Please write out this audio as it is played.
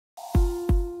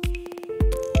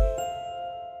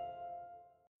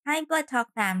Hi, Blood Talk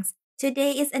fams.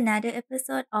 Today is another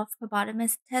episode of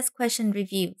Phlebotomist Test Question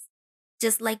Reviews.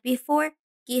 Just like before,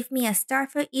 give me a star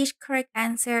for each correct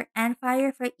answer and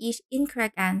fire for each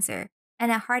incorrect answer,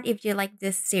 and a heart if you like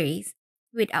this series.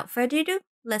 Without further ado,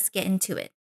 let's get into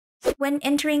it. When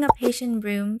entering a patient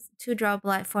room to draw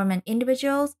blood from an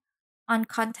individual on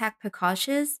contact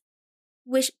precautions,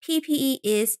 which PPE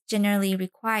is generally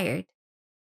required?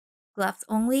 Gloves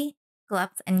only,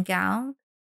 gloves and gown,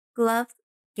 gloves,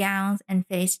 gowns, and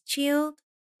face shield,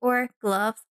 or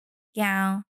gloves,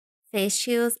 gown, face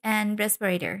shields, and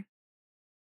respirator?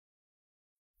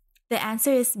 The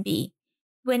answer is B.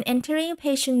 When entering a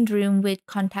patient room with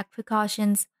contact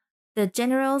precautions, the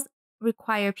generals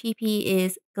require PPE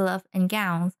is gloves and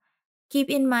gowns. Keep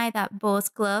in mind that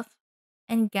both gloves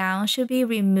and gowns should be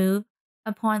removed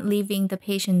upon leaving the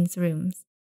patient's rooms.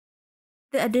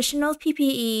 The additional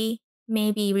PPE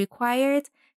may be required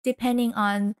depending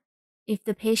on if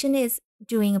the patient is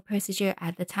doing a procedure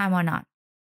at the time or not.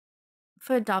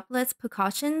 For droplets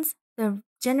precautions, the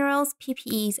general's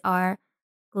PPEs are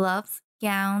gloves,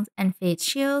 gowns, and face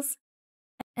shields,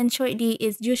 and short D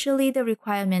is usually the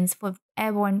requirements for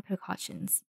airborne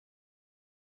precautions.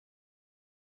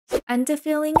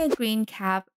 Underfilling a green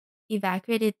cap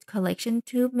evacuated collection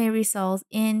tube may result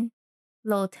in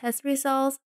low test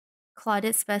results,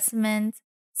 clotted specimens,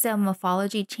 cell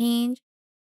morphology change,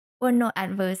 or no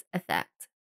adverse effect.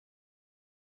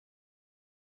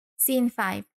 Scene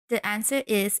 5. The answer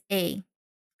is A.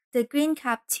 The green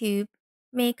cap tube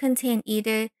may contain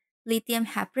either lithium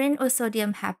heparin or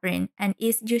sodium heparin and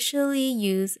is usually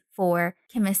used for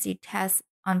chemistry tests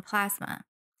on plasma.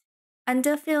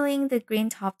 Underfilling the green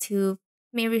top tube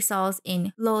may result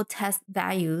in low test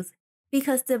values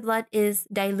because the blood is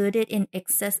diluted in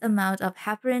excess amount of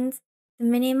heparins. The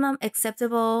minimum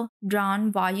acceptable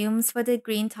drawn volumes for the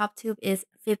green top tube is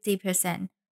 50%.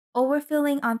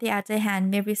 Overfilling, on the other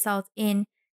hand, may result in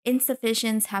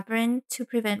insufficient heparin to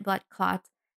prevent blood clot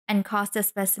and cause the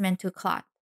specimen to clot.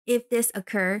 If this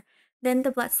occurs, then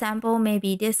the blood sample may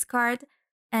be discarded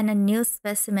and a new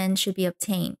specimen should be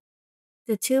obtained.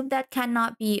 The tube that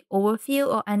cannot be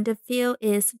overfilled or underfilled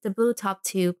is the blue top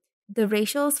tube. The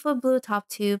ratios for blue top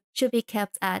tube should be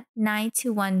kept at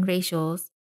 9:1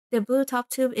 ratios. The blue top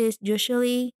tube is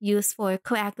usually used for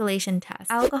coagulation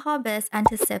tests. Alcohol-based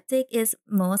antiseptic is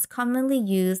most commonly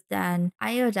used than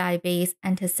iodine-based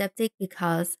antiseptic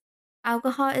because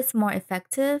alcohol is more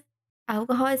effective,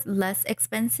 alcohol is less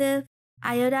expensive,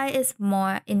 iodine is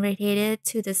more irritated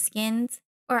to the skin,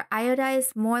 or iodine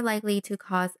is more likely to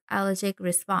cause allergic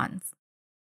response.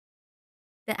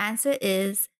 The answer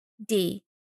is D.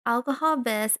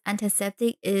 Alcohol-based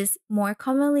antiseptic is more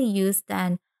commonly used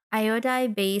than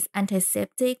iodine-based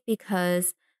antiseptic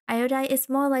because iodine is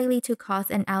more likely to cause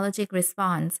an allergic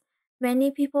response. Many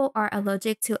people are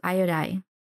allergic to iodine.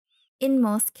 In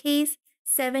most cases,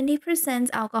 70%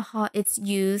 alcohol is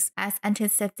used as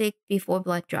antiseptic before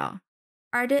blood draw.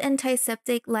 Other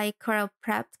antiseptic like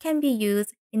Chloroprep can be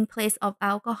used in place of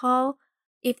alcohol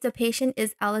if the patient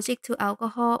is allergic to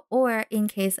alcohol or in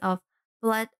case of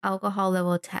blood alcohol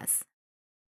level tests.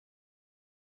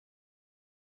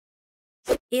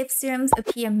 If serums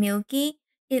appear milky,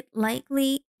 it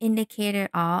likely indicator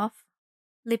of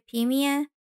lipemia,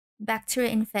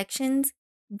 bacterial infections,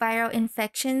 viral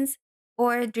infections,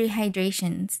 or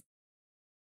dehydrations.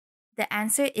 The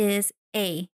answer is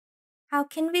A. How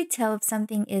can we tell if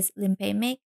something is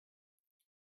lipemic?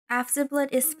 After blood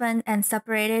is spun and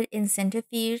separated in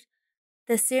centrifuge,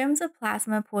 the serum's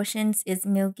plasma portions is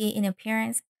milky in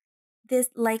appearance. This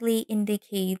likely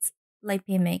indicates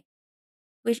lipemic,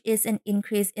 which is an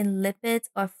increase in lipids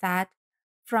or fat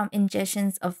from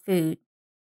ingestions of food.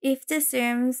 If the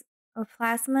serum's or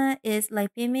plasma is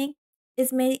lipemic,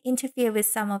 it may interfere with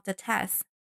some of the tests.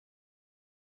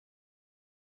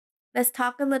 Let's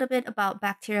talk a little bit about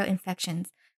bacterial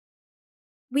infections.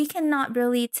 We cannot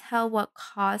really tell what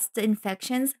caused the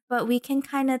infections, but we can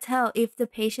kind of tell if the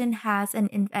patient has an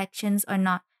infection or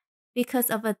not because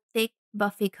of a thick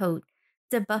buffy coat.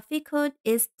 The buffy coat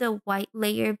is the white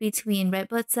layer between red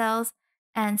blood cells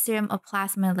and serum or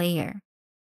plasma layer.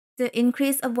 The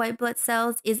increase of white blood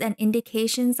cells is an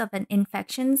indication of an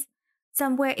infection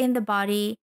somewhere in the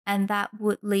body, and that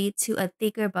would lead to a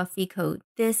thicker buffy coat.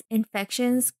 These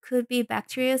infections could be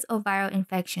bacterial or viral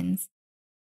infections.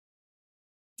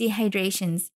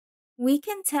 Dehydrations. We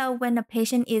can tell when a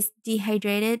patient is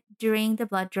dehydrated during the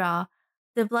blood draw.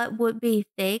 The blood would be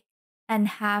thick and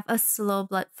have a slow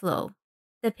blood flow.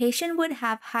 The patient would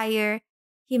have higher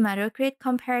hematocrit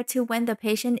compared to when the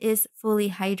patient is fully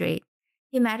hydrated.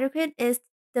 Hematocrit is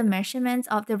the measurements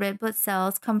of the red blood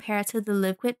cells compared to the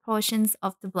liquid portions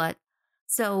of the blood.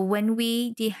 So when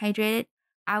we dehydrate it,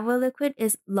 our liquid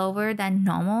is lower than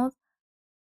normal.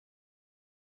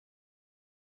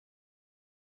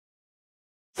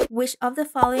 Which of the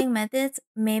following methods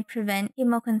may prevent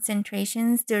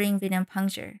hemoconcentrations during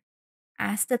venipuncture?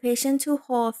 Ask the patient to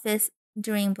hold fist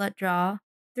during blood draw,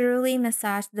 thoroughly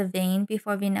massage the vein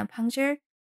before venipuncture,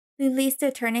 release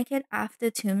the tourniquet after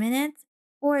 2 minutes,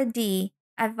 or D.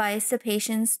 Advise the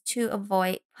patients to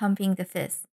avoid pumping the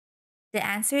fist. The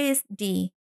answer is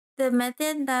D. The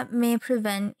method that may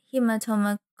prevent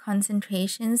hematoma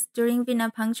concentrations during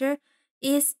venipuncture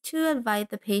is to advise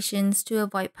the patients to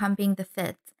avoid pumping the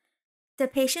fist. The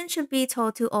patient should be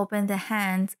told to open the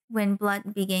hands when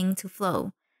blood begins to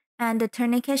flow, and the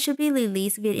tourniquet should be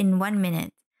released within 1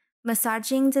 minute.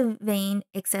 Massaging the vein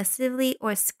excessively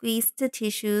or squeeze the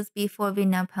tissues before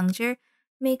venipuncture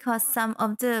may cause some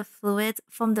of the fluid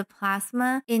from the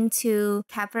plasma into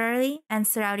capillary and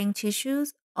surrounding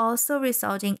tissues, also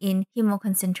resulting in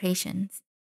hemoconcentrations.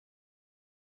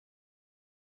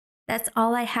 That's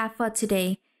all I have for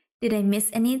today. Did I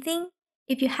miss anything?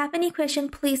 If you have any question,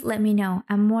 please let me know.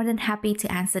 I'm more than happy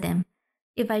to answer them.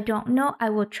 If I don't know, I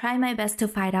will try my best to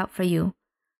find out for you.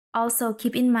 Also,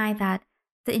 keep in mind that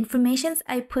the information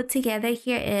I put together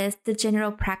here is the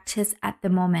general practice at the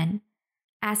moment.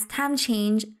 As time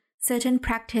change, certain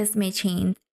practice may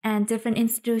change, and different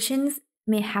institutions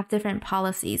may have different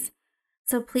policies.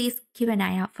 So please keep an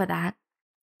eye out for that.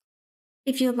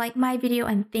 If you like my video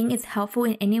and think it's helpful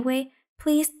in any way,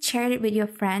 please share it with your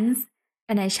friends,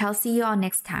 and I shall see you all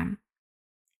next time.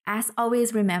 As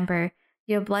always, remember,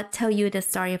 your blood tells you the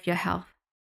story of your health.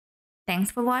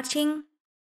 Thanks for watching.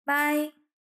 Bye!